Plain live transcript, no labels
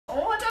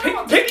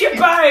Pick your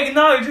bag!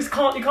 No, you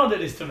can't do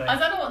this to me. I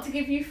don't know what to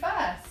give you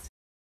first.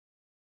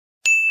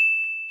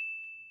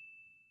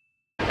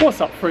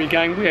 What's up,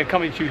 FreeGang? We are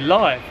coming to you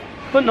live,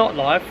 but not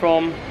live,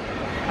 from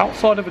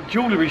outside of a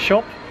jewellery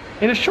shop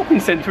in a shopping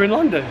centre in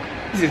London.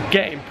 This is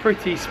getting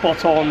pretty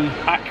spot on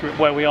accurate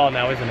where we are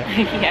now, isn't it?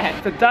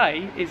 Yeah.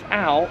 Today is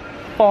our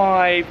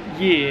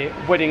 5-year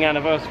wedding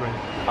anniversary.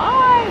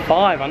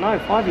 5, I know,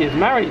 5 years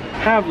married.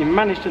 How have you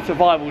managed to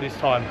survive all this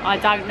time? I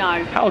don't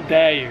know. How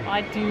dare you?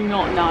 I do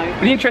not know.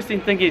 But the interesting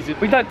thing is,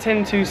 we don't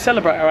tend to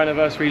celebrate our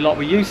anniversary like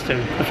we used to.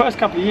 The first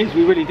couple of years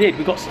we really did.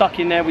 We got stuck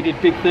in there, we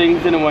did big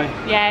things, didn't we?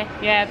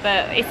 Yeah,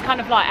 but it's kind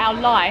of like our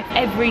life.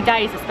 Every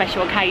day is a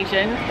special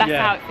occasion. That's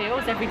how it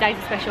feels. Every day is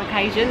a special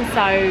occasion,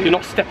 so... You're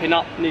not stepping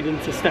up, needing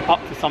to step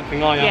up to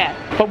something, are you?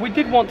 Yeah. But we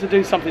did want to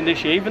do something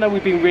this year, even though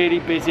we've been really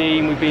busy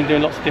and we've been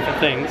doing lots of different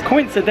things.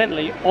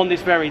 Coincidentally, on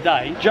this very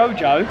day,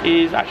 Jojo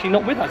is actually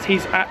not with us.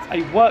 He's at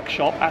a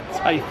workshop at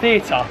a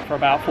theatre for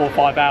about 4 or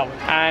 5 hours,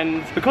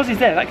 and because he's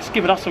there, that's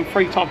given us some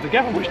free time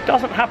together, which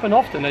doesn't happen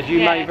often, as you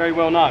may very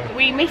well know.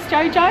 We miss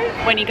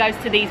Jojo when he goes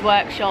to these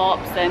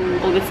workshops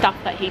and all the stuff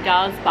that he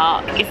does,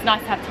 but it's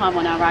nice to have time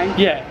on our own.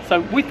 Yeah,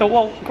 so we thought,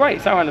 well, great,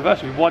 it's our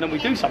anniversary, why don't we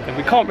do something?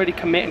 We can't really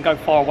commit and go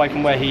far away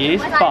from where he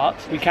is, but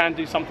we can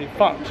do something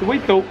fun. So we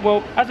thought,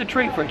 well, as a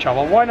treat for each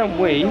other, why don't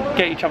we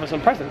get each other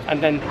some presents?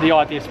 And then the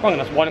idea sprung on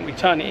us, why don't we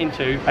turn it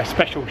into a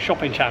special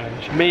shopping challenge?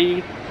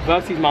 Me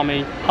versus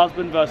mummy,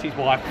 husband versus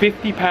wife,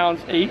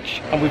 £50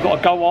 each, and we've got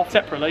to go off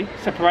separately,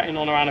 separating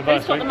on our anniversary.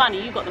 Who's got the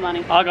money? You got the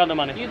money. I got the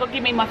money. You got to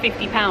give me my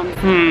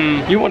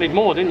 £50. You wanted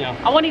more, didn't you?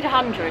 I wanted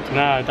 100.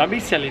 No, don't be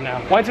silly now.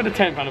 Wait till the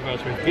 10th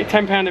anniversary. We get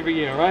 £10 every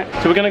year, right?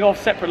 So we're going to go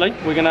off separately.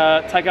 We're going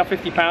to take our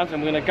 £50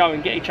 and we're going to go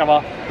and get each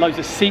other loads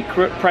of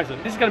secret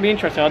presents. This is going to be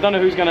interesting. I don't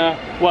know who's going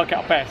to work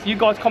out best. You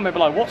guys comment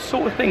below. What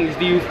sort of things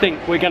do you think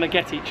we're going to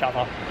get each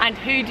other? And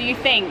who do you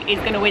think is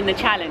going to win the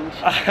challenge?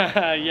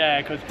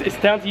 Yeah, because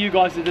it's down to you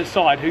guys to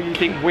decide who you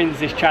think wins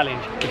this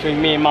challenge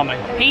between me and mummy.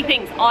 He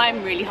thinks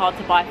I'm really hard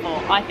to buy for.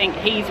 I think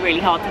he's really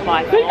hard to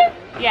buy for.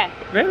 Yeah.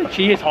 Really?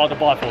 She is hard to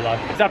buy for though.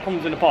 He's had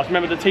problems in the past.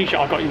 Remember the t-shirt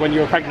I got you when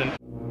you were pregnant?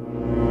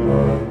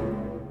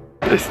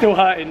 It's still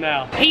hurting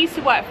now. He used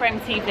to work for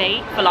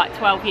MTV for like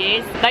 12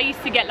 years. They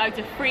used to get loads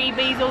of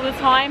freebies all the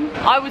time.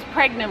 I was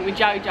pregnant with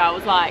Jojo. I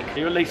was like...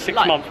 You were at least 6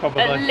 months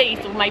probably. At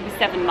least, or maybe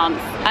 7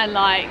 months. And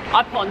like,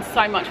 I put on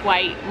so much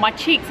weight. My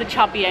cheeks are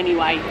chubby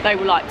anyway. They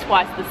were like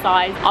twice the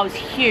size. I was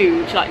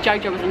huge. Like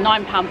Jojo was a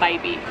 9-pound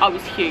baby. I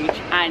was huge.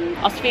 And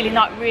I was feeling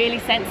like really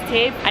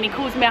sensitive. And he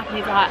calls me up and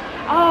he's like,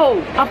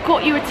 oh, I've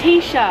got you a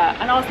t-shirt.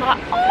 And I was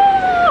like,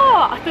 oh!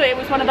 I thought it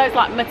was one of those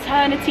like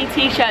maternity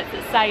t-shirts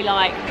that say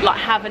like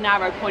have an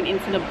arrow pointing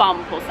to the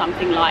bump or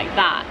something like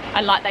that,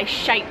 and like they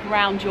shape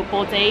around your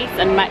body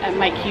and make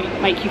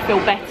you feel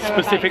better.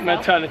 Specific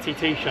maternity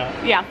t-shirt.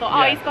 Yeah, I thought,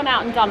 oh, he's gone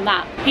out and done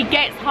that. He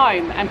gets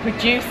home and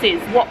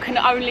produces what can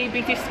only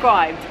be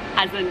described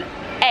as an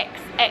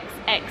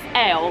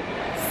XXXL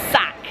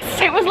sack.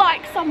 It was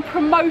like some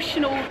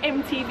promotional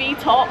MTV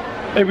top.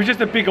 It was just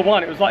a bigger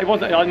one. It was like, it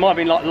wasn't, it might have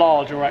been like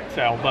large or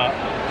XL, but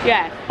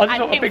yeah, I just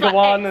thought a bigger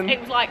one. And it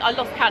was like, I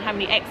lost count how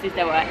many X's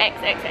there were.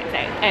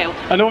 XXXL.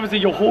 And obviously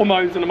your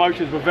hormones and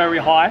emotions were very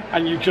high,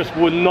 and you just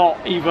were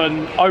not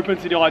even open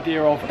to the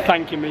idea of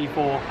thanking me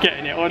for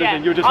getting it or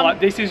anything. You're just like,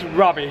 this is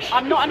rubbish.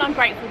 I'm not an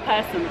ungrateful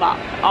person, but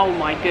oh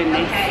my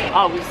goodness,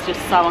 I was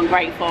just so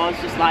ungrateful. I was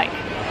just like,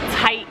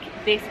 take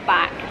this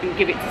back and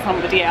give it to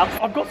somebody else.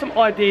 I've got some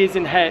ideas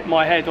in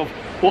my head of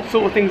what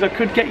sort of things I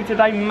could get you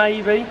today,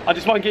 maybe. I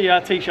just won't get you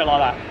a t-shirt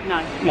like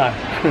that. No.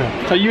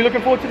 So you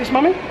looking forward to this,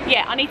 mummy?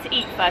 Yeah, I need to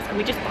eat first. Can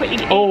we just quickly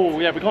eat? Oh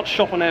yeah, we can't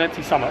shop on an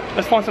empty stomach.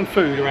 Let's find some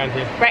food around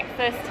here.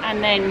 Breakfast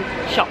and then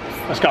shops.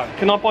 Let's go.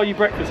 Can I buy you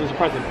breakfast as a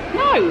present?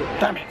 No.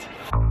 Damn it.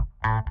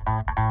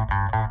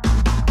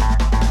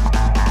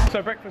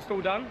 So breakfast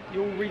all done?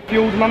 You all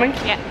refueled, mummy?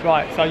 Yeah.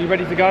 Right, so you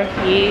ready to go?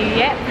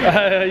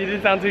 Yeah. You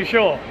didn't sound too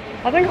sure.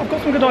 I think I've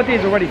got some good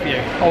ideas already for you.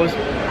 I was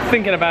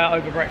thinking about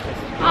over breakfast.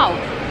 Oh,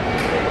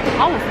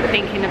 I wasn't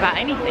thinking about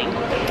anything.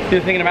 You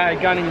were thinking about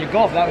it going in your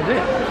gob, that was it.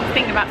 I was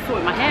thinking about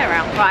sorting my hair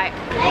out. Right,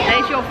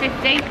 there's your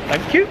 50.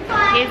 Thank you.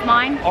 Here's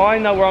mine. I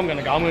know where I'm going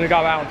to go. I'm going to go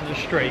out onto the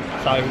street.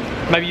 So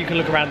maybe you can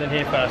look around in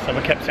here first, so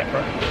we're kept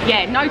separate.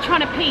 Yeah, no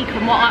trying to peek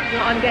on what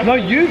I'm getting. No,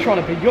 you trying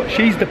to peek.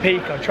 She's the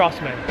peeker,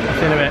 trust me. I'll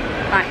see you in a bit.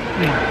 Right.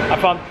 Have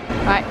fun.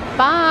 Right,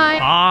 bye.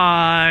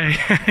 Bye.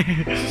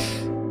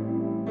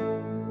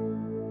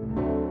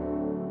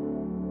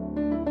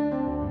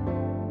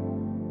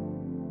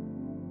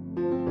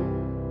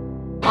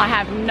 I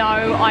have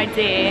no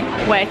idea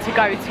where to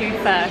go to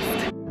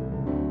first.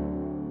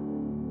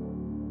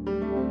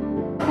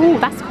 Oh,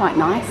 that's quite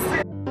nice.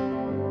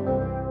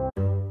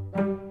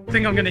 I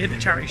think I'm going to hit the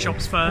charity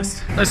shops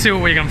first. Let's see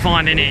what we can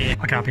find in here.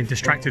 Okay, I've been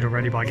distracted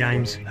already by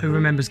games. Who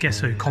remembers Guess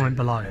Who? Comment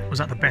below. Was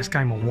that the best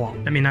game or what?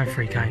 Let me know,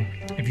 FreeGang.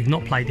 If you've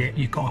not played it,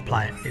 you've got to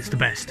play it. It's the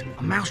best.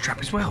 A mousetrap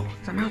as well.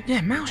 Is that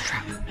yeah,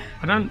 mousetrap.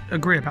 I don't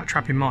agree about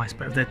trapping mice,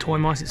 but if they're toy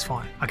mice, it's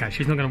fine. Okay,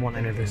 she's not going to want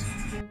any of this.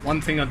 One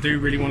thing I do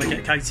really want to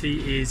get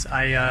Katie is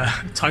a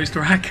toast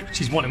rack.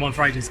 She's wanted one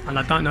for ages, and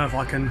I don't know if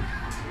I can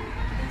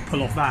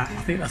pull off that.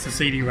 I think that's a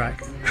CD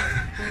rack.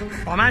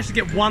 I managed to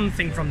get one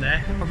thing from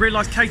there. I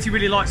realised Katie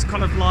really likes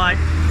kind of like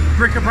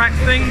bric-a-brac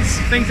things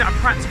that are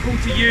practical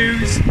to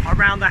use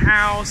around the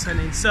house and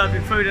in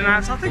serving food and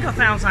that. So I think I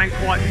found something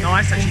quite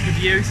nice that she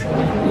could use.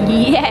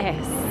 Yes!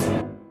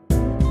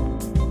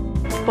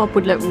 Bob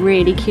would look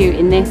really cute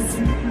in this.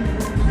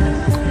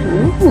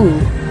 Ooh.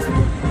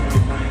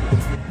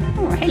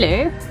 Oh,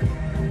 hello.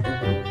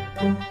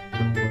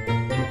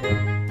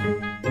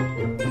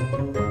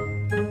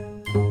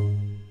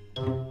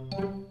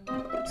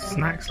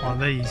 Snacks like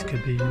these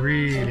could be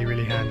really,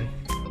 really handy.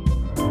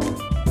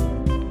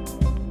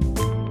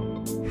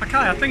 Okay,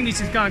 I think this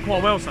is going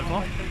quite well so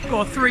far. I've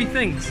got 3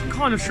 things. I'm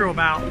kind of sure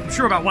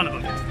about one of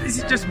them. This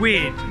is just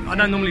weird. I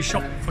don't normally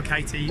shop for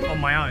Katie on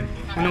my own.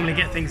 We normally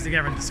get things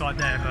together and decide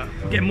there, but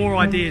I'm getting more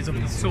ideas of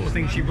the sort of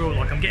things she will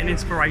like. I'm getting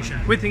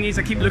inspiration. Weird thing is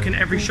I keep looking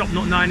at every shop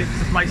not knowing if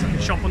it's a place I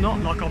can shop or not.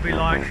 Like I'll be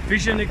like,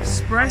 Vision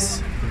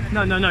Express?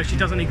 No, she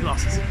doesn't need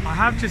glasses. I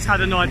have just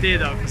had an idea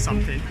though for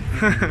something.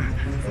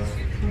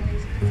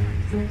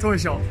 Toy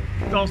shop.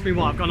 Ask me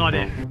why, I've got an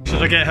idea.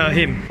 Should I get her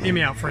him? Hear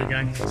me out,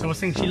 FreeGang. So I was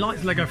thinking she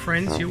likes Lego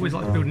Friends. She always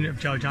likes building it with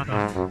Jojo.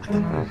 I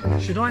don't know.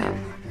 Should I?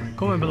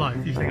 Comment below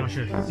if you think I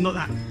should. Not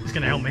that it's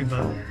going to help me,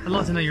 but I'd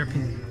like to know your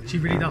opinion. She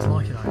really does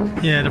like it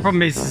though. Yeah, the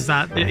problem is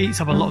that it eats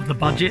up a lot of the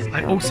budget.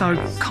 I also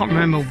can't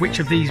remember which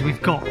of these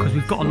we've got because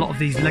we've got a lot of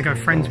these Lego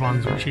Friends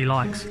ones which she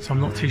likes. So I'm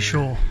not too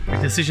sure.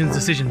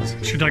 Decisions.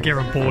 Should I get her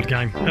a board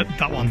game?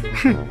 That one.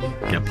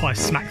 Get a pie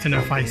smacked in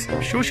her face.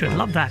 Sure should.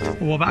 Love that.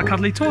 Or what about a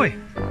cuddly toy?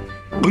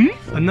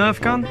 A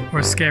Nerf gun or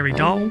a scary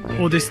doll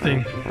or this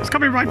thing. It's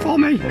coming right for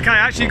me. Okay, I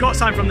actually got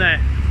something from there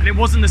and it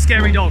wasn't the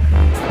scary dog.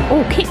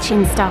 All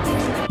kitchen stuff.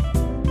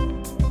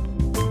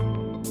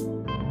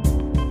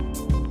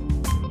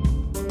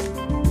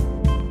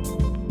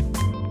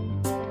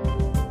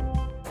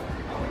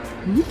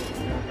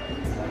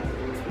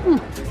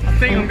 I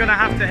think I'm going to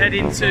have to head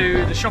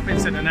into the shopping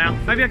centre now.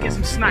 Maybe I'll get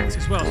some snacks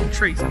as well, some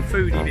treats and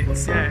foodie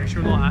bits. Yeah,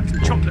 she'll like that.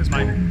 Some chocolates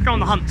maybe. Go on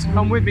the hunt.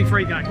 Come with me,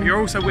 FreeGang. You're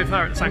also with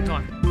her at the same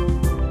time.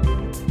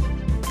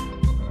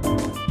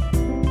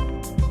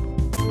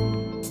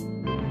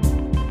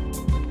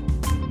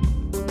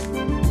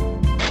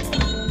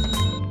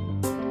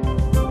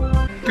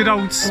 Good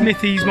old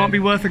Smithies might be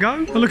worth a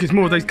go. Oh look, it's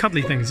more of those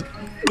cuddly things.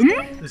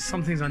 There's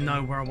some things I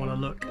know where I want to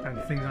look and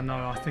things I know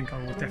I think I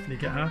will definitely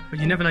get her. But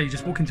you never know, you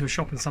just walk into a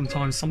shop and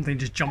sometimes something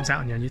just jumps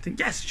out on you and you think,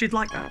 yes, she'd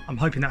like that. I'm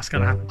hoping that's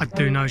going to happen. I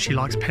do know she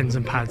likes pens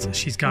and pads.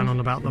 She's going on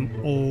about them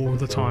all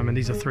the time and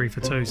these are 3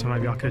 for 2, so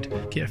maybe I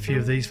could get a few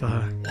of these for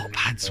her. What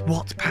pads?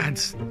 What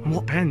pads? And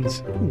what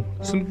pens? Ooh,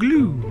 some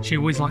glue. She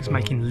always likes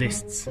making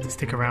lists to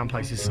stick around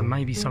places, so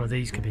maybe some of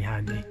these could be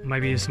handy.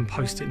 Maybe there's some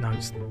post-it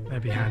notes.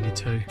 They'd be handy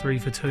too. 3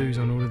 for 2s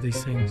on all of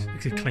these things. We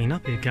could clean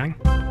up here, gang.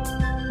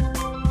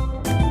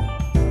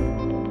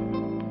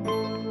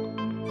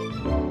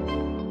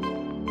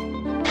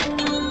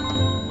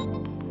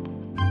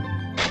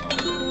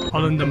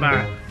 Holland and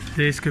Barrett.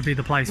 This could be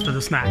the place for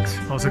the snacks.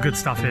 Lots of good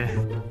stuff here.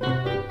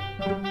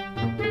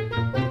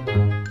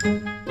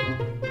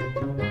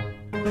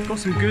 Got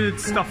some good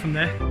stuff from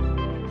there.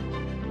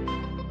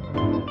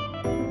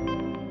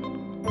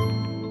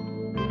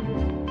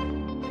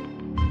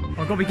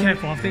 I've got to be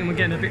careful. I think I'm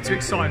getting a bit too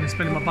excited and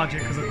spending my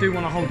budget because I do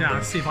want to hold out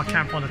and see if I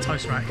can find a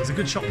toast rack. There's a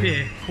good shop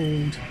here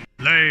called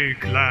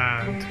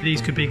Lakeland.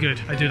 These could be good.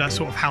 They do that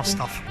sort of house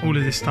stuff. All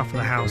of this stuff for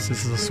the house.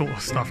 This is the sort of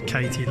stuff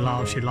Katie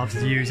loves. She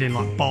loves using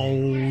like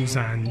bowls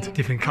and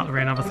different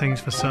cutlery and other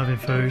things for serving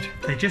food.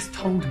 They just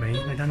told me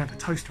they don't have a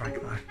toast rack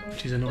though,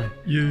 which is annoying.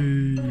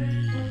 Yay.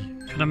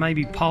 Could I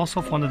maybe pass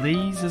off one of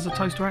these as a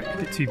toast rack? A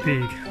bit too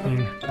big. I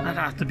mean, that'd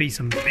have to be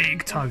some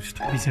big toast.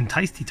 Be some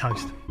tasty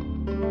toast.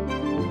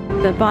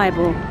 The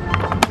Bible.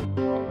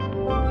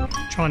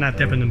 Trying our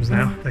Debenhams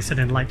now. They said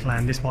in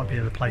Lakeland this might be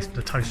the place for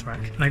the toast rack.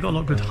 And they got a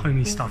lot of good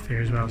homey stuff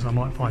here as well, so I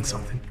might find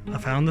something. I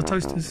found the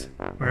toasters.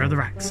 Where are the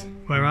racks?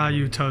 Where are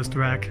you, toast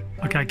rack?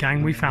 Okay,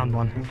 gang, we found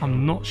one.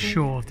 I'm not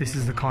sure if this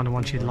is the kind of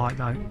one she'd like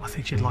though. I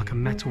think she'd like a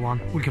metal one.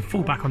 We can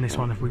fall back on this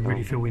one if we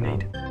really feel we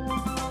need.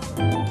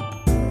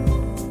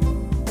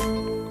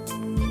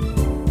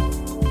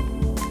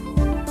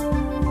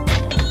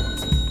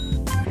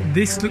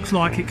 This looks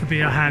like it could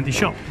be a handy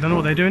shop. I don't know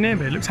what they're doing here,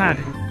 but it looks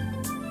handy.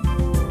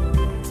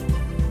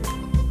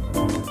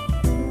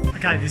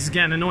 Okay, this is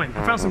getting annoying.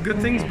 I found some good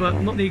things,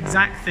 but not the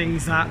exact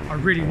things that I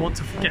really want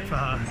to get for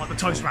her, like the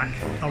toast rack.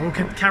 I will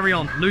carry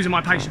on, losing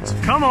my patience.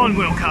 Come on,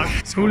 Wilco.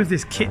 So all of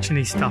this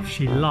kitcheny stuff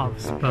she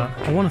loves, but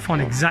I want to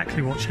find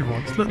exactly what she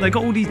wants. Look, they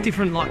got all these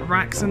different like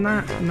racks and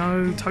that.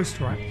 No toast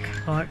rack.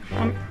 Like,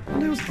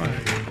 what else do I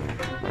have?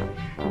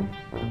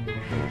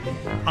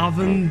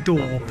 Oven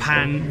door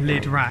pan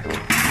lid rack.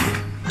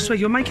 I swear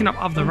you're making up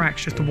other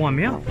racks just to wind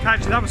me up.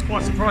 Actually, that was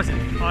quite surprising.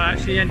 I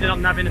actually ended up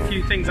nabbing a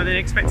few things I didn't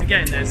expect to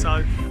get in there,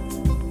 so.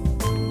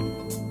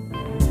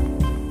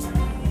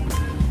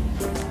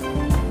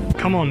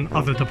 Come on,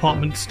 other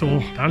department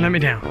store. Don't let me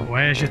down.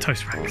 Where's your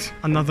toast racks?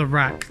 Another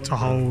rack to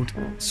hold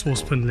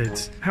saucepan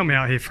lids. Help me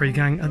out here,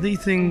 FreeGang. Are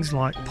these things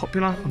like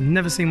popular? I've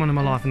never seen one in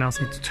my life and now I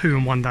see 2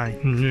 in one day.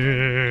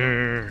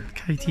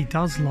 Katie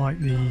does like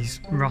these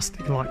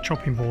rustic like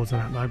chopping boards and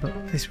that though,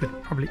 but this would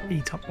probably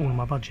eat up all of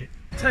my budget.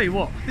 Tell you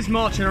what, this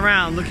marching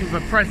around looking for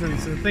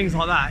presents and things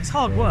like that, it's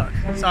hard work.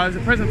 So as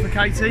a present for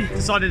Katie,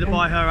 decided to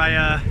buy her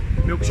a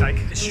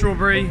milkshake. It's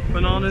strawberry,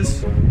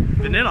 bananas,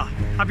 vanilla.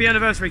 Happy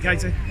anniversary,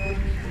 Katie.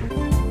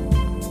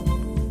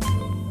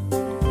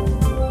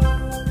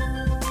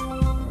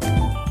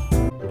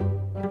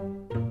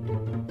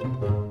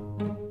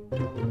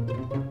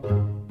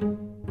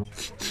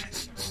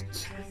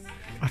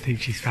 I think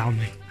she's found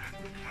me.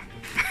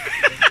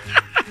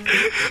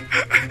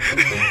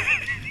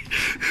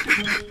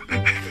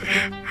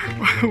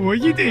 What are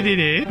you doing in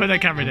here? Put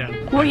that camera down.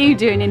 What are you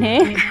doing in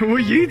here? What are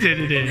you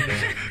doing in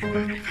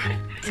here?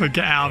 So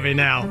get out of here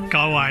now.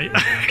 Go away.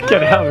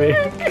 Get out of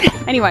here.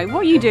 Anyway,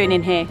 what are you doing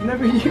in here?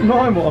 Never you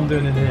mind what I'm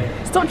doing in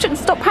here. Stop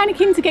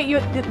panicking to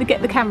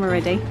get the camera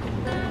ready.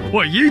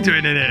 What are you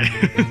doing in here?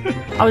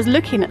 I was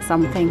looking at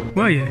something.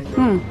 Were you?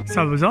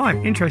 So was I.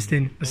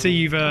 Interesting. I see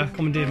you've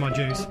commandeered my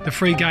juice. The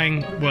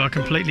FreeGang were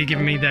completely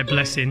giving me their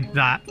blessing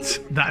that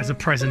is a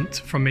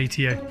present from me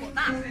to you.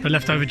 The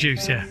leftover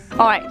juice, yeah.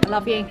 Alright, I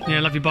love you. Yeah,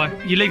 love you, bye.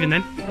 You leaving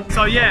then?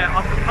 So yeah,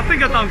 I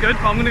think I've done good,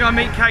 but I'm going to go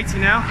meet Katie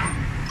now.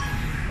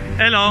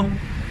 Hello.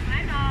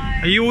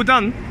 Hello. Are you all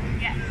done?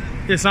 Yes.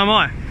 Yes, am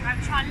I.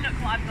 I'm trying to look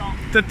what I've got.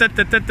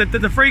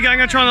 The FreeGang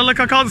are trying to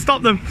look, I can't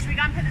stop them. Should we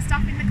go and put the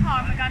stuff in the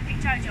car and we go and pick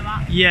Jojo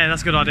up? Yeah,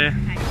 that's a good idea.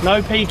 Okay.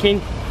 No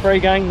peeking,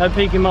 FreeGang, no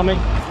peeking, mummy.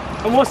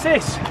 And what's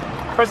this?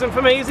 Present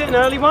for me, is it an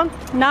early one?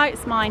 No,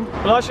 it's mine.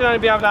 Well, I should only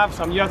be able to have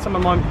some. You had some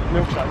of my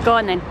milkshakes. Go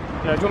on then.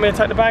 Yeah, do you want me to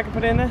take the bag and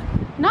put it in there?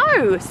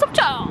 No, stop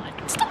trying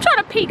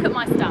to peek at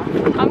my stuff.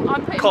 I'm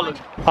putting Collared.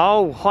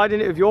 Oh, hiding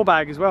it with your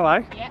bag as well,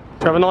 eh? Yeah.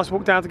 Do you have a nice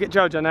walk down to get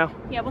Jojo now?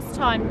 Yeah, what's the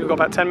time? We've got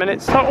about 10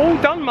 minutes. So all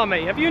done,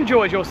 mummy. Have you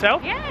enjoyed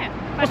yourself? Yeah,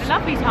 I've had a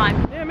lovely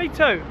time. Yeah, me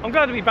too. I'm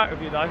glad to be back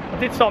with you though. I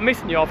did start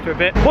missing you after a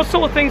bit. What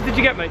sort of things did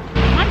you get me?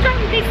 I'm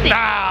driving business.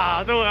 Ah,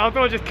 I thought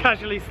I'd just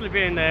casually slip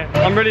in there.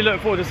 I'm really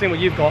looking forward to seeing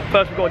what you've got.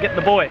 First we've got to get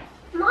the boy.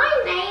 My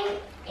name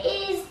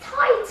is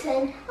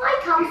Titan. I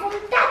come from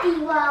Daddy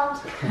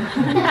World.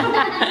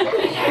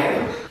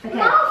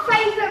 My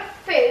favourite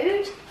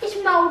food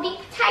is mouldy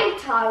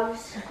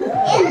potatoes.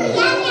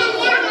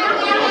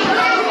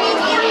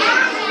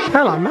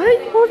 Hello,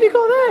 mate. What have you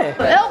got there?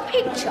 A little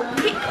picture.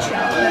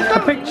 A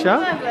picture?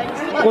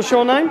 What's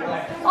your name?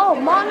 Oh,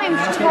 my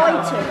name's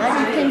Titan, as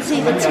you can see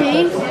the T.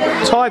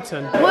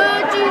 Titan.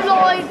 Would you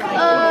like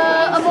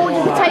a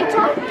mouldy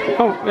potato?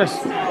 Oh, yes.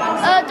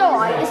 Don't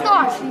worry, it's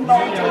not actually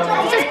mouldy.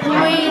 It's just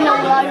green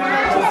all over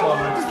it.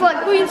 Just like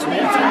green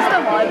sweeties,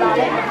 don't worry about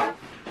it.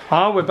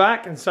 Ah, we're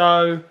back, and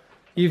so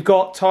you've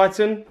got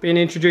Titan being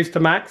introduced to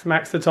Max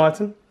the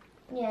Titan.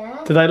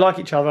 Yeah. Do they like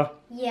each other?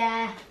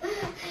 Yeah.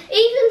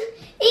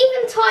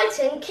 Even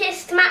Titan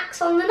kissed Max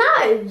on the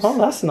nose. Oh,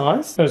 that's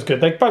nice. That was good.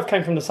 They both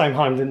came from the same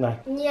home, didn't they?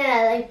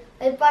 Yeah,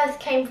 they both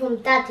came from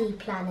Daddy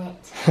Planet.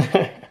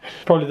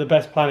 Probably the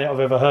best planet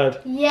I've ever heard.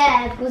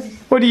 Yeah, because...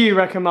 What do you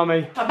reckon,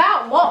 mummy?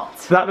 About what?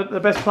 Is that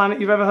the best planet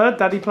you've ever heard?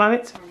 Daddy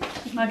Planet?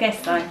 I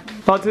guess so.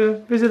 Like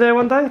to visit there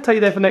one day? I'll take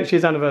you there for next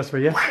year's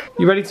anniversary, yeah?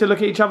 You ready to look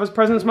at each other's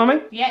presents, mummy?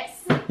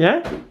 Yes.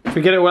 Yeah? Should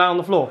we get it all out on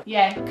the floor?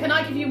 Yeah. Can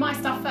I give you my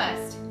stuff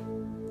first?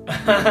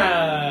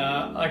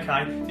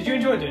 Okay. Did you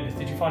enjoy doing this?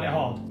 Did you find it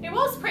hard? It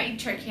was pretty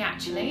tricky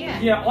actually, yeah.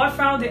 Yeah, I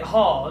found it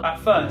hard at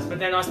first, but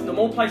then the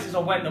more places I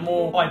went, the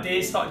more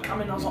ideas started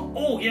coming. I was like,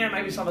 oh yeah,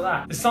 maybe some of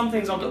that. There's some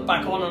things I look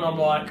back on and I'm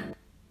like...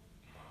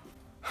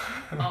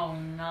 Oh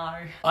no.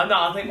 I know,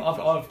 I think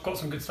I've got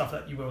some good stuff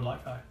that you will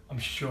like though. I'm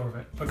sure of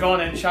it. But go on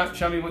then,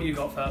 show me what you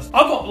got first.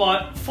 I've got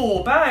like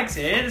 4 bags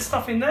here. There's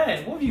stuff in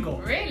there. What have you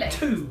got? Really?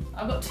 2.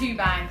 I've got 2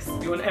 bags.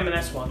 You want an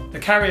M&S one. The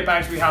carrier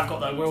bags we have got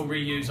though, we'll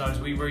reuse those.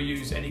 We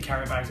reuse any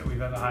carrier bags that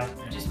we've ever had.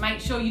 Just make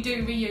sure you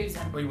do reuse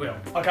them. We will.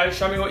 Okay,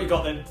 show me what you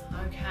got then.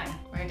 Okay.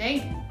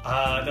 Ready?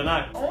 I don't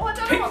know. Oh, I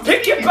don't know what to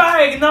Pick give your you.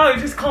 bag! No,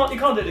 you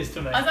can't do this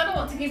to me. I don't know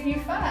what to give you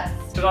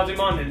first. Should I do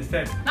mine then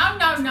instead? No.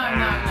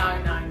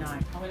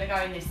 I'm gonna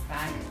go in this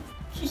bag.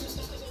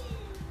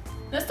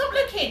 Now stop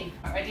looking.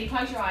 Right, ready?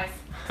 Close your eyes.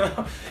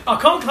 I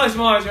can't close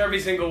my eyes for every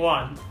single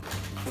one.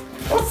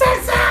 What's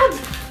that sound?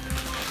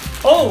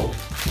 Oh,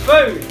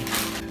 food.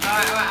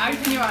 Alright,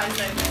 open your eyes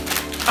then.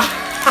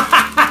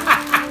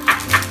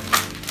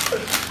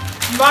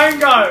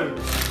 Mango.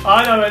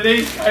 I know where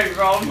these came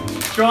from.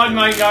 Dried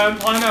mango and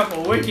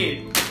pineapple.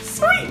 Wicked.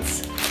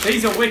 Sweet.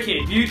 These are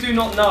wicked. If you do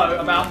not know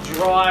about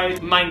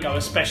dried mango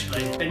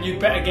especially, then you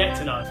better get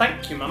to know.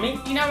 Thank you, mummy.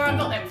 You know where I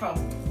got them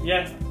from?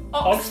 Yeah.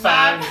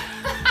 Oxfam.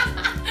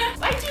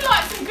 They do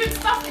like some good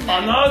stuff in there.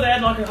 I know, they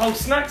had like a whole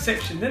snack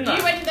section, didn't they?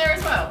 You went in there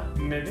as well?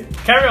 Maybe.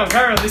 Carry on.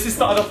 This has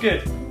started off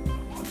good.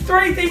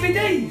 3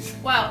 DVDs.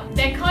 Well,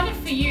 they're kind of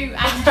for you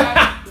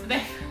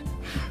and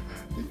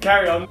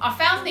Carry on. I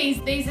found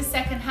these are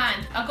second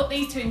hand. I got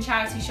these 2 in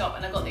charity shop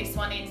and I got this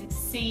one in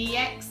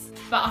CEX.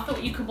 but I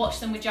thought you could watch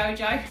them with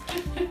Jojo.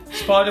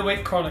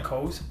 Spiderwick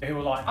Chronicles, who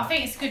were like I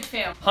think it's a good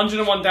film.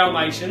 101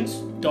 Dalmatians,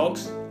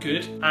 dogs,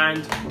 good.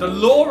 And The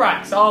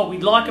Lorax, oh, we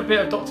like a bit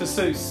of Dr.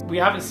 Seuss. We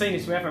haven't seen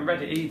this, we haven't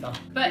read it either.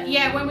 But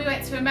yeah, when we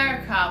went to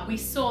America, we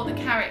saw the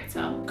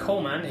character.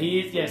 Cool, man. He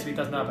is, yes, he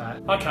does know about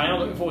it. Okay, I'm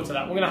looking forward to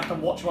that. We're going to have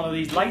to watch one of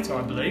these later,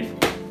 I believe.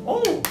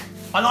 Oh,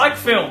 I like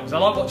films. I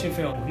like watching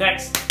films.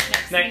 Next.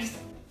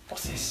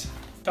 What's this?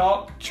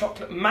 Dark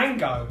chocolate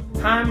mango.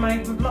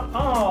 Handmade with blood.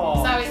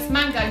 Oh. So it's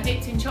mango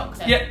dipped in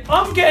chocolate. Yeah,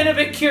 I'm getting a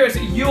bit curious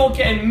that you're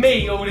getting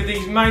me all of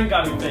these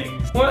mango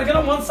things. Well, you're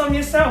going to want some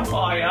yourself,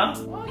 are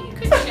you? Well, you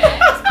could share.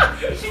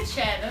 You could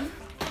share them.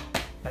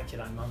 Thank you,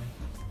 though, mummy.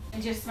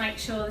 And just make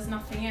sure there's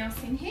nothing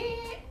else in here.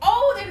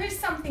 Oh, there is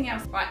something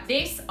else. Right,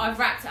 this, I've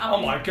wrapped it up.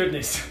 Oh my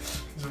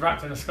goodness. It's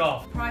wrapped in a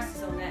scarf. Price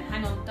is on there.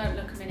 Hang on, don't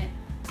look a minute.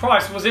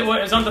 Price, was it? Well,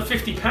 it was under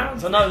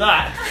 £50. I know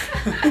that.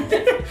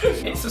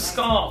 It's a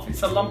scarf.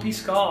 It's a lumpy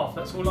scarf.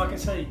 That's all I can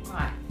see.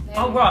 Right.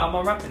 Oh, right. I'm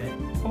unwrapping it.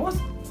 What's...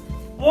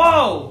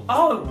 Whoa.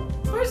 Oh,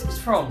 where is this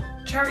from?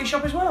 Charity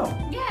shop as well?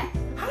 Yeah.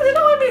 How did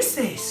I miss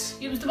this?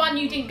 It was the one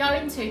you didn't go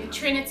into, the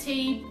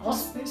Trinity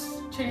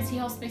Hospice? Trinity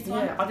Hospice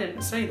one. Yeah, I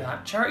didn't see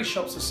that. Charity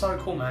shops are so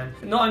cool, man.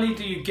 Not only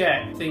do you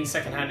get things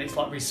secondhand, it's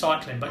like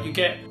recycling, but you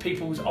get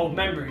people's old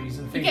memories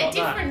and things like that.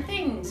 You get different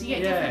things. You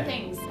get different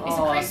things. It's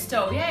a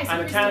crystal, yeah. It's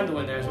and a candle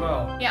in there as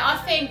well. Yeah, I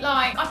think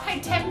like I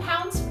paid £10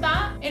 for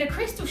that. In a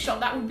crystal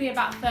shop, that would be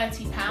about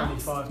 £30.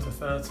 25 to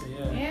 30,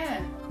 yeah.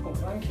 Yeah. Cool,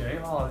 thank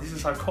you. Oh, this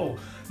is so cool.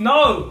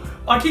 No!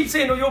 I keep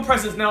seeing all your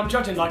presents now. I'm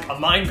judging like, are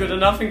mine good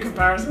enough in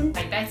comparison?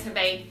 They better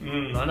be.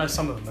 I know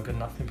some of them are good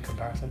enough in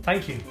comparison.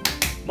 Thank you.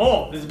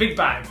 More. There's a big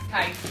bag.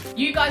 Okay.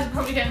 You guys are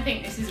probably going to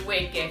think this is a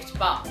weird gift,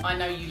 but I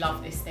know you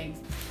love this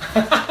thing.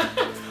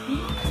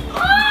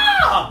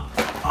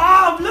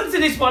 I've looked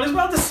at this one as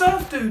well, the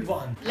Surf Dude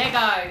one.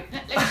 Lego.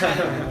 Let me show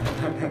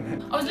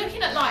you. I was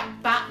looking at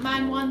like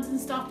Batman ones and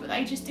stuff, but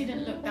they just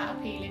didn't look that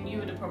appealing. You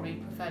would have probably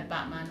preferred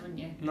Batman, wouldn't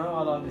you? No,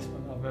 I like this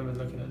one. I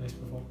remember looking at this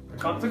before.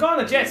 The guy on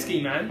a jet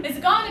ski, man. There's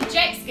a guy on a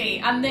jet ski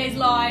and there's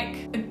like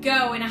a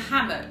girl in a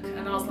hammock,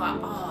 and I was like,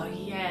 oh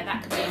yeah,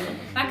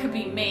 that could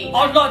be me.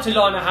 I'd like to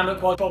lie in a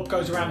hammock while Bob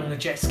goes around on a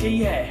jet ski,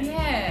 yeah.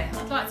 Yeah,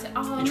 I'd like to.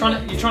 Oh,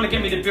 you're trying to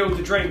get me to build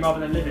the dream rather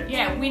than live it.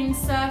 Yeah,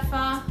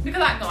 windsurfer. Look at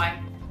that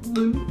guy.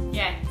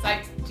 Yeah,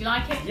 so do you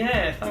like it?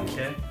 Yeah, thank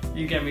you.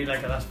 You get me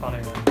Lego, that's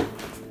funny, man.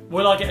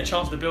 Will I get a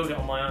chance to build it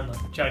on my own though?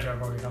 Jojo will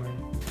probably come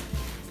in.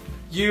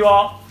 You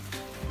are...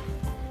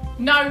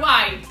 No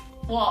way.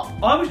 What?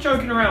 I was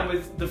joking around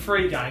with the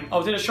FreeGang. I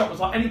was in a shop, I was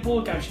like, any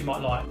board games she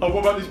might like? Oh, what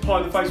about this pie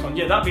in the face one?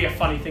 Yeah, that'd be a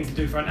funny thing to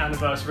do for an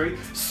anniversary.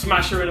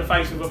 Smash her in the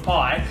face with a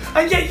pie.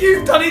 And yet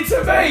you've done it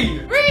to me!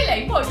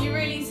 Really? What, you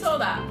really saw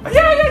that?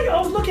 Yeah, I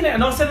was looking at it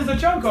and I said as a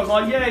joke, I was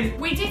like, yeah.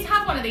 We did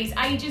have one of these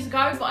ages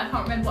ago, but I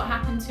can't remember what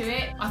happened to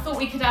it. I thought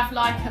we could have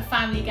like a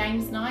family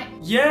games night.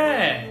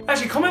 Yeah.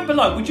 Actually, comment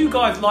below, would you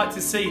guys like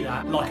to see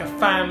that? Like a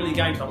family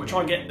games night? We'll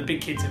try and get the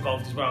big kids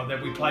involved as well.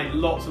 Then we play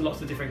lots and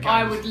lots of different games.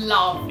 I would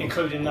love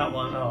including that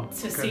one. Oh,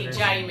 to see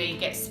Jamie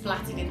get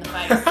splattered in the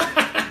face.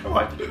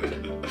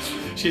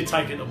 She'd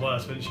take it the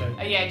worst, wouldn't she?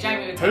 Yeah,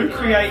 Jamie would take it. Who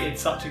created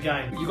such a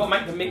game? You've got to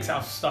make the mix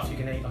out of stuff you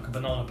can eat, like a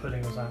banana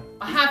pudding or something.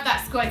 I have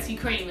that squirty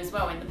cream as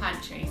well in the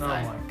pantry. So. Oh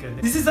my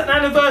goodness. This is an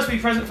anniversary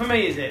present for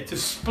me, is it? To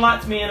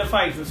splat me in the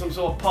face with some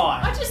sort of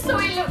pie. I just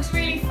thought it looks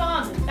really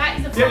fun. That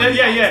is a fun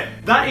yeah.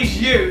 That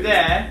is you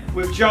there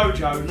with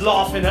Jojo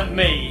laughing at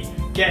me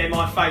getting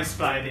my face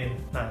splattered in.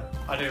 No,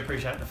 I do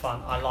appreciate the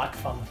fun. I like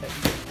fun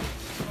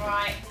things.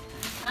 Right.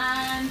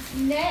 And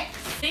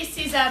next, this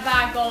is a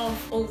bag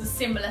of all the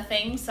similar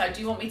things. So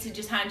do you want me to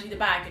just hand you the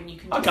bag and you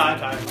can just...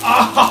 Okay.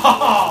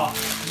 Oh,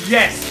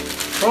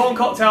 yes! Prawn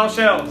cocktail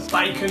shells,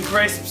 bacon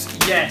crisps,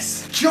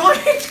 yes.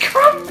 Giant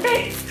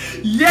crumpets,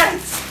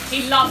 yes!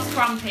 He loves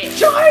crumpets.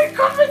 Giant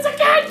crumpets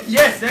again!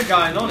 Yes, they're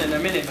going on in a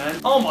minute,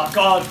 man. Oh my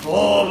God,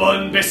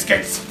 bourbon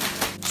biscuits.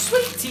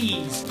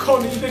 Sweeties.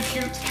 Connie the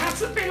cute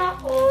caterpillar.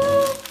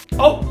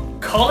 Oh,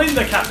 Colin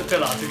the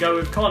caterpillar to go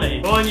with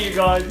Connie. Go on, you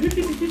guys.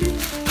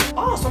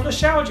 Oh, it's on the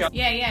shower gel.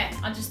 Yeah.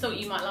 I just thought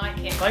you might like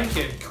it. Thank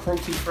you.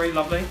 Cruelty-free,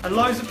 lovely. And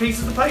loads of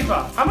pieces of paper.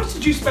 How much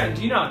did you spend?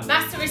 Do you know?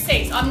 That's the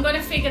receipts. I'm going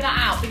to figure that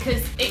out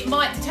because it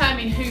might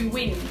determine who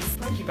wins.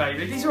 Thank you,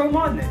 baby. These are all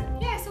mine then?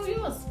 Yeah, it's all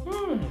yours.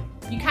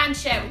 You can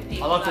share with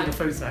people. I like all the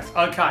food snacks.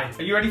 Okay.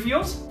 Are you ready for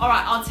yours? All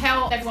right, I'll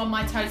tell everyone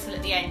my total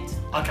at the end.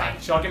 Okay.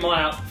 Shall I get mine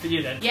out for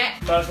you then? Yeah.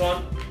 First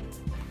one.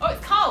 Oh,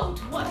 it's cold.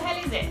 What the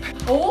hell is it?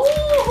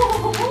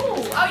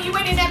 Oh, you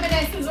win in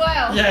M&S as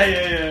well.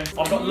 Yeah.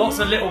 I've got lots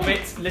of little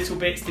bits,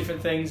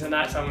 different things and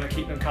that, so I'm going to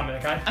keep them coming,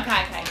 okay?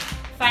 Okay.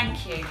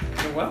 Thank you.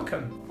 You're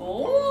welcome.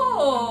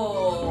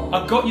 Oh.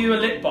 I've got you a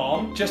lip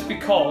balm just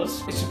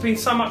because it's just been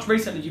so much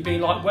recently. You've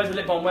been like, where's the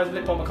lip balm? I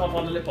can't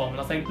find the lip balm.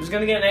 And I think I'm just going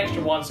to get an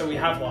extra one so we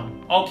have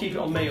one. I'll keep it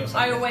on me or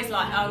something.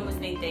 I always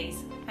need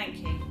these. Thank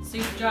you.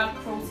 Superdrug,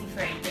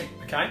 cruelty-free.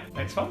 Okay,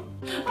 next one.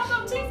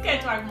 I'm too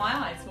scared to open my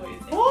eyes. What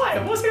is it? Why?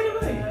 What's it going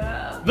to be?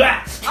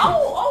 That.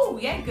 Oh,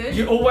 yeah, good.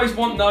 You always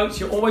want notes.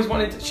 You always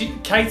want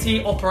it.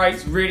 Katie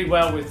operates really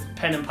well with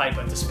pen and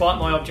paper. Despite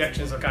my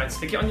objections, okay,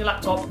 stick it on your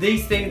laptop.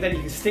 These things, then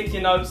you can stick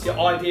your notes, your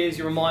ideas,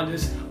 your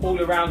reminders all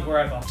around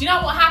wherever. Do you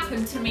know what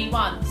happened to me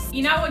once?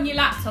 You know, on your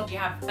laptop you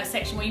have a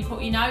section where you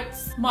put your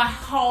notes. My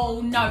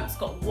whole notes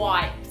got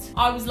wiped.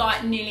 I was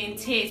like nearly in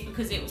tears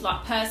because it was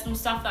like personal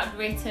stuff that I'd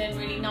written,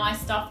 really nice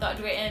stuff that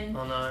I'd written.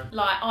 Oh no.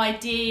 Like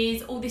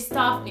ideas, all this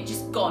stuff, it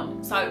just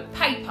gone. So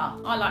paper,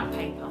 I like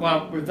paper.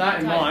 Well, with that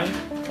in mind,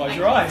 close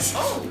your eyes.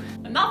 Oh,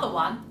 another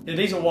one. Yeah,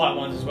 these are white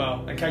ones as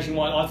well. In case you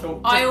want, I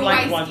thought I just blank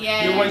always- ones. yeah.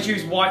 You always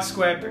use white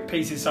square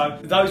pieces, so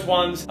those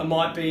ones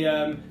might be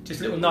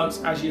just little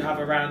notes as you have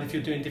around if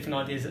you're doing different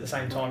ideas at the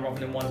same time, rather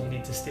than ones you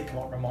need to stick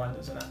like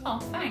reminders and that. Oh,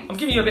 thanks. I'm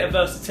giving you a bit of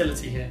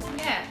versatility here.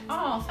 Yeah.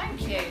 Oh,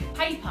 thank you.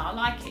 Paper, I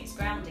like it. It's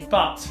grounding.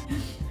 But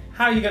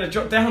how are you going to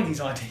jot down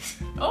these ideas?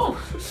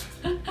 Oh.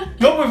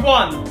 Not with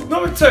one,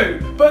 not with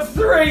two, but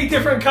 3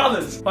 different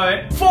colours.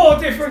 Right? 4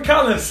 different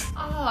colours. Oh,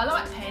 I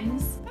like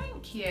pens.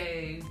 Thank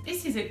you.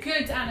 This is a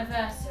good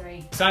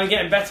anniversary. It's only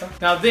getting better.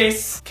 Now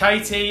this,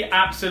 Katie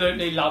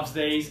absolutely loves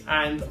these,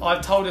 and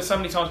I've told her so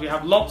many times we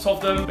have lots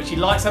of them, but she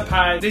likes her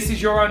pad. This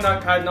is your own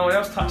notepad, no one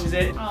else touches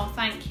it. Oh,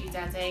 thank you,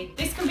 Daddy.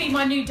 This can be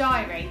my new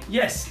diary.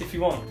 Yes, if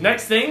you want.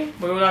 Next thing,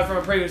 we all know from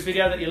a previous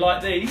video that you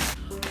like these.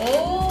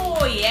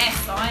 Oh,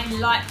 yes, I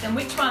like them.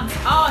 Which ones?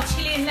 Oh,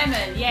 chili and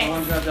lemon, yes. The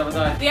ones you had the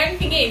other day. The only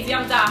thing is, the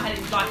other day I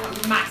had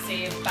like a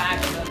massive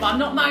bag of them, but I'm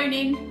not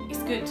moaning.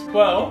 It's good.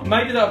 Well,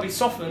 maybe they'll be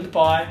softened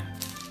by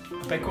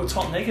a bit called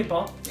Top Naked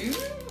Bar.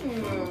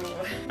 Ooh.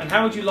 And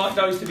how would you like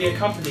those to be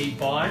accompanied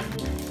by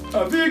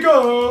a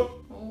Vigo?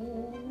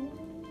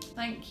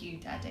 Thank you,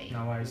 Daddy.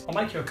 No worries. I'll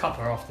make you a cuppa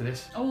after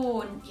this.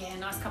 Oh, yeah,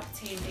 nice cup of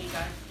tea and Vigo.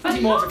 There's I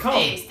more love to come.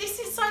 this. This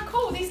is so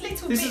cool. These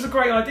little This bits. is a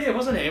great idea,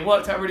 wasn't it? It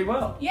worked out really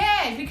well.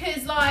 Yeah,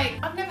 because like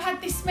I've never had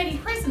this many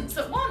presents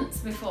at once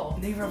before.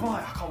 Neither have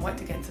I. I can't wait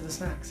to get into the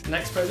snacks.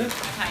 Next present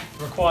Okay.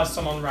 requires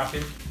some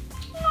unwrapping.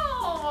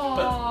 Oh.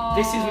 But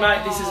this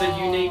is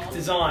a unique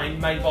design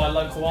made by a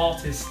local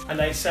artist, and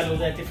they sell all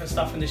their different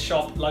stuff in this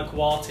shop.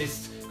 Local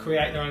artists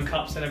create their own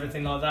cups and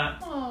everything like that.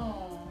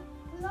 Oh,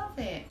 love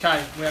it.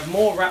 Okay, we have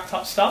more wrapped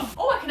up stuff.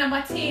 Oh, I can have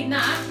my tea in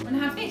that and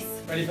have this.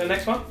 Ready for the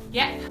next one?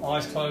 Yep.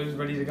 Eyes closed,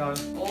 ready to go.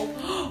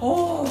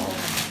 Oh.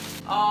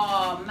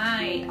 Oh,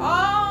 mate.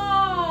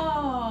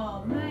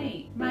 Oh,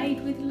 mate.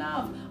 Made with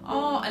love.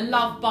 Oh, I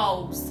love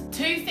bowls.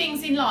 2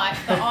 things in life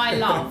that I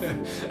love.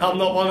 I'm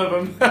not one of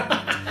them.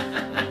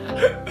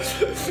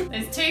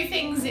 There's 2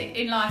 things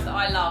in life that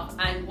I love,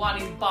 and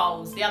one is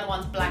bowls. The other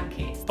one's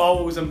blankets.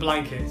 Bowls and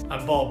blankets.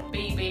 And Bob.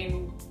 B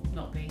being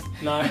not B.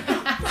 No,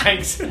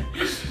 thanks. No,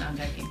 I'm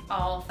joking.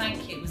 Oh,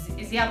 thank you.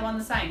 Is the other one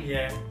the same?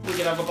 Yeah, we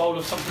could have a bowl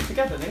of something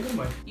together then, couldn't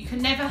we? You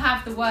can never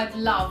have the word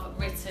love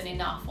written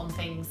enough on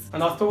things.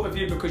 And I thought of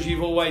you because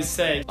you've always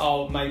said,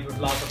 oh, made with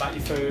love about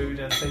your food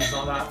and things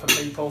like that for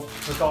people,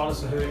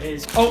 regardless of who it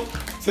is. Oh,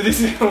 so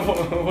this is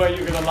where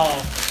you're going to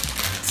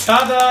laugh.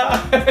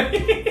 Ta-da!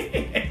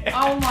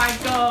 Oh my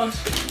god.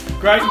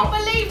 Great. I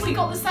can't believe we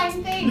got the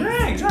same thing.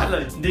 Yeah,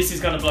 exactly. This is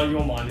going to blow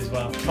your mind as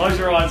well. Close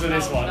your eyes on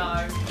this one.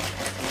 No.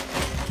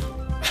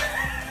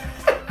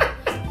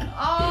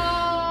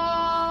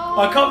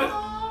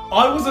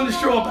 I wasn't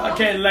sure about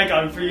getting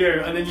Lego for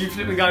you, and then you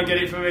flip and go and get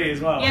it for me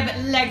as well. Yeah, but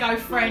Lego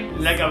friends.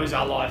 Lego is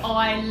our life.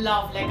 I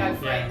love Lego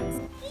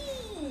friends.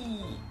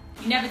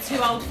 You're never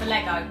too old for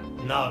Lego.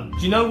 No.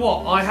 Do you know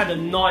what? I had a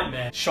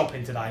nightmare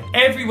shopping today.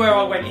 Everywhere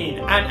I went in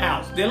and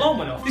out, the alarm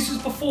went off. This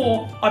was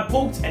before I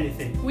bought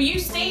anything. Were you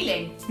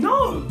stealing?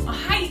 No. I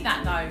hate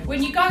that though.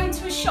 When you go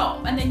into a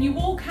shop and then you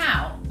walk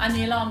out and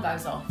the alarm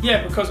goes off.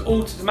 Yeah, because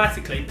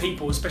automatically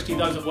people, especially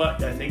those that work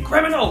there, think,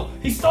 criminal,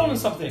 he's stolen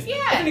something.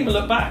 Yeah. I didn't even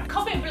look back.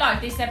 Comment below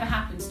if this ever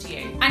happens to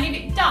you. And if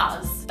it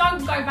does, don't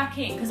go back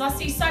in, because I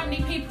see so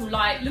many people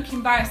like look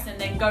embarrassed and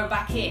then go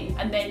back in,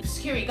 and then the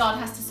security guard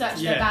has to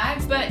search their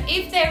bags. But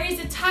if there is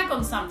a tag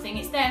on something,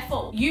 it's their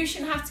fault. You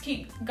shouldn't have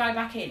to go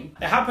back in.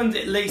 It happened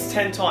at least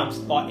 10 times,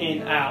 like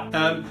in, out.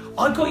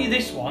 I got you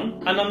this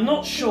one, and I'm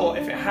not sure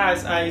if it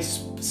has a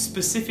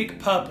specific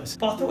purpose,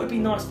 but I thought it'd be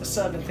nice for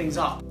serving things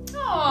up.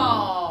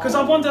 Oh. Because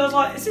I wondered, I was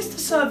like, is this to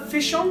serve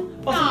fish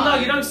on? But I thought, No.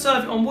 no, you don't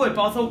serve it on wood,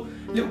 but I thought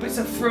little bits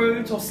of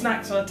fruit or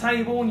snacks on a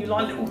table, and you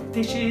like little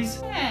dishes.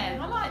 Yeah,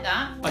 I like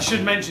that. I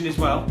should mention as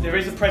well, there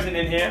is a present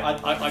in here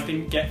I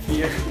didn't get for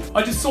you.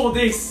 I just saw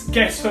this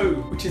Guess Who,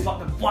 which is like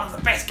one of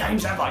the best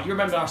games ever. You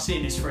remember us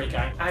seeing this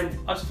FreeGang, and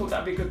I just thought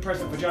that'd be a good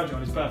present for Jojo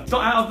on his birthday. It's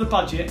not out of the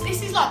budget.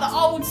 This is like the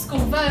old school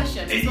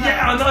version. as well.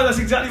 Yeah, I know, that's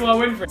exactly why I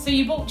went for it. So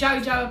you bought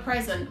Jojo a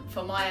present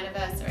for my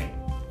anniversary?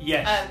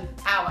 Yes.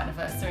 Our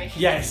anniversary.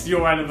 Yes,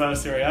 your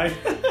anniversary, eh?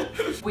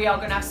 We are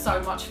going to have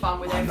so much fun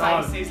with their I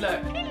know. faces.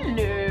 Look.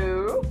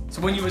 Hello. So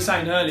when you were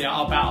saying earlier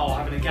about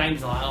having a games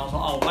night, I was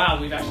like, oh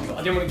wow, we've actually got,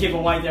 I didn't want to give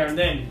away there and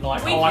then,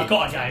 like, I've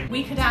got a game.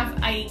 We could have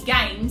a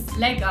games,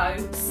 Lego,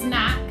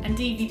 snack and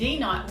DVD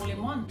night all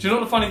in one. fun. Do you know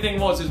what the funny thing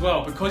was as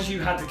well? Because you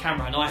had the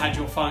camera and I had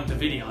your phone to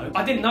video,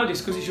 I didn't know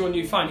this because it's your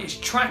new phone. It's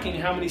tracking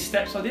how many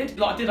steps I did.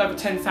 Like I did over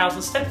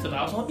 10,000 steps today.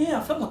 I was like, yeah,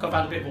 I felt like I've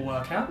had a bit of a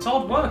workout. It's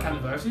hard work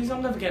anniversaries.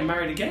 I'm never getting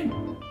married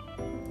again.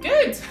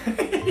 Good.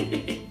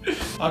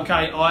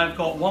 Okay, I've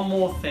got one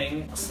more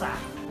thing. What's that?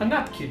 A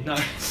napkin? No.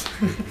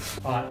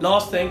 Alright,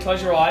 last thing,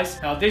 close your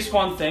eyes. Now this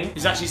one thing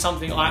is actually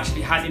something I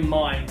actually had in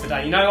mind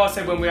today. You know I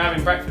said when we were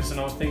having breakfast and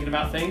I was thinking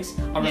about things?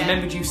 I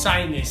remembered you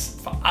saying this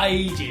for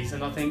ages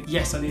and I think,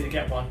 yes, I need to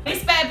get one.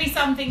 This better be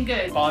something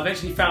good. But I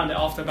eventually found it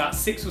after about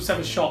 6 or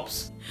 7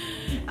 shops.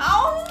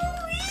 Oh!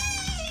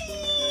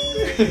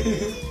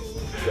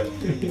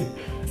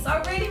 So I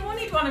really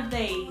wanted one of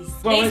these.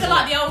 Well, these are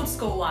like the old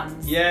school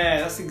ones. Yeah,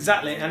 that's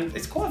exactly, and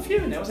it's quite a few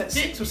in there. Was it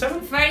 6 or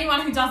 7? For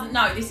anyone who doesn't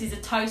know, this is a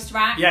toast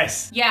rack.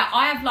 Yes. Yeah,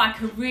 I have like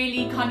a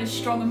really kind of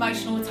strong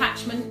emotional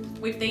attachment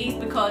with these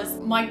because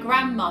my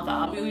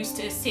grandmother, we used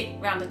to sit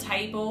around a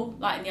table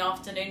like in the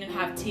afternoon and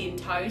have tea and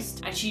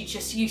toast, and she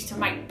just used to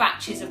make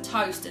batches of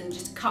toast and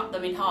just cut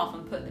them in half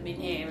and put them in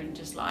here and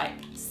just like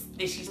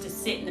this used to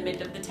sit in the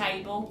middle of the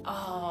table.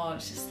 Oh,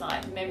 it's just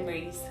like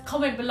memories.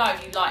 Comment below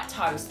if you like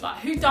toast. Like,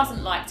 who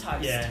doesn't like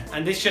toast? Yeah,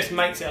 and this just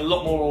makes it a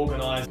lot more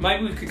organised.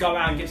 Maybe we could go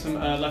out and get some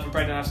loaf of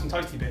bread and have some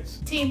toasty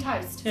bits. Tea and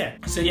toast. Yeah.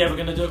 So yeah, we're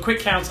going to do a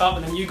quick count up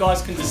and then you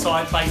guys can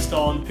decide based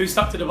on who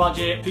stuck to the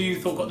budget, who you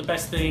thought got the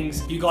best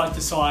things. You guys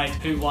decide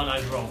who won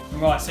overall.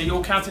 Right, so you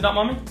all counted up,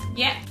 Mummy?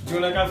 Yeah. Do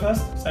you want to go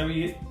first? Say what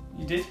you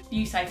did?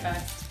 You say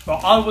first. Well,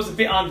 I was a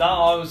bit under.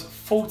 I was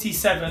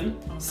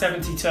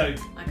 47.72.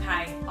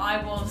 Okay,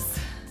 I was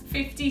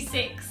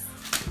 56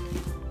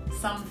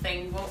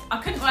 something. Well, I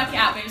couldn't work it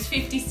out, but it was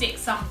 56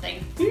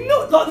 something. You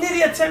not like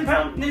nearly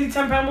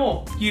 £10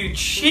 more. You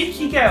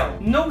cheeky girl.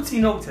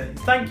 Naughty, naughty.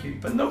 Thank you,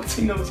 but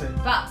naughty, naughty.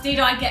 But did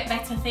I get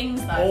better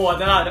things though? Oh, I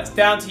don't know. That's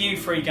down to you,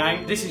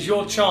 FreeGang. This is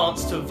your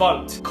chance to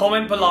vote.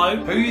 Comment below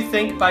who you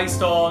think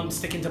based on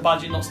sticking to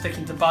budget, not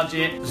sticking to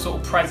budget, the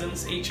sort of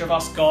presents each of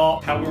us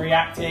got, how we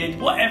reacted,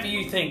 whatever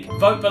you think.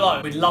 Vote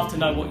below. We'd love to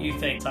know what you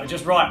think. So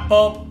just write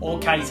Bob or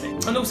Katie.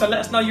 And also let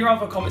us know your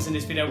other comments in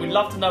this video. We'd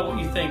love to know what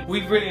you think.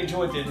 We've really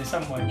enjoyed doing this,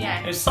 haven't we?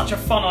 Yeah. It was such a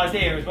fun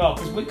idea as well,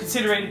 because we're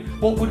considering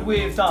what would we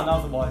have done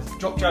otherwise.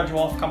 Drop Jojo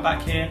off, come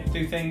back here,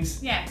 do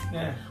things. Yeah.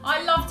 Yeah.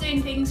 I love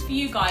doing things for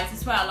you guys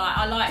as well.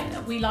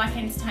 Like we like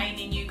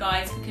entertaining you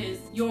guys because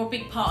you're a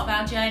big part of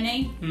our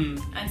journey.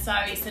 And so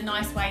it's a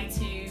nice way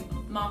to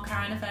mark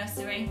our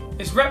anniversary.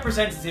 It's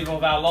representative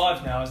of our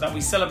life now, is that we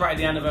celebrated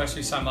the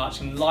anniversary so much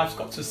and life's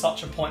got to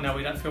such a point now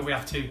we don't feel we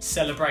have to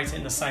celebrate it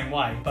in the same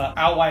way. But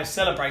our way of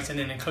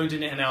celebrating and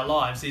including it in our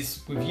lives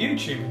is with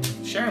YouTube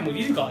and sharing with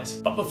you guys.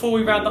 But before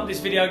we round up this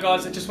video,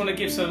 guys, I just want to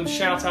give some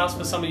shout outs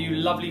for some of you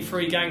lovely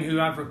FreeGang who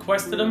have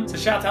requested them. So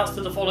shout outs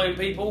to the following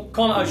people: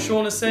 Connor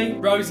O'Shaughnessy,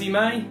 Rosie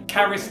May,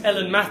 Caris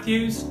Ellen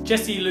Matthews,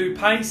 Jessie Lou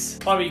Pace,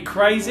 Chloe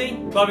Crazy,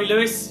 Chloe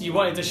Lewis. You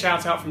wanted to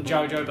shout out from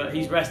Jojo, but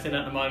he's resting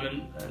at the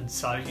moment, and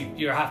so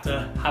you have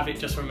to have it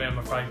just from me, I'm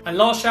afraid. And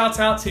last shout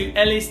out to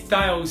Ellis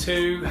Dales,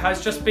 who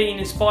has just been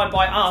inspired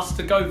by us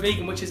to go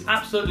vegan, which is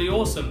absolutely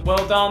awesome.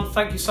 Well done.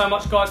 Thank you so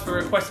much, guys, for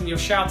requesting your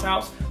shout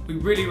outs. We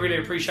really, really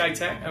appreciate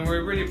it, and we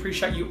really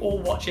appreciate you all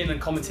watching and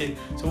commenting.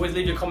 So always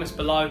leave your comments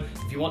below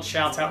if you want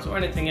shout outs or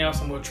anything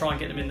else, and we'll try and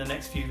get them in the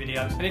next few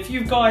videos. And if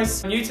you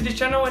guys are new to this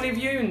channel, any of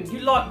you, and you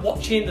like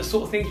watching the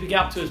sort of things we get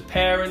up to as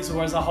parents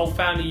or as a whole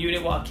family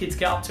unit, what our kids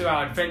get up to,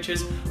 our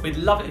adventures, we'd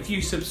love it if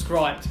you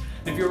subscribed.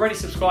 If you're already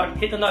subscribed,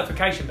 hit the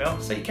notification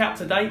bell so you keep up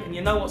to date and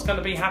you know what's going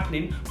to be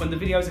happening when the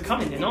videos are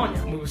coming in, aren't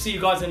you? And we will see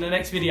you guys in the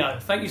next video.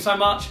 Thank you so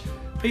much.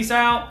 Peace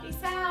out. Peace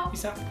out.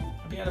 Peace out.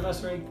 Happy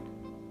anniversary.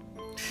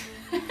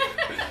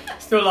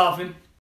 Still laughing.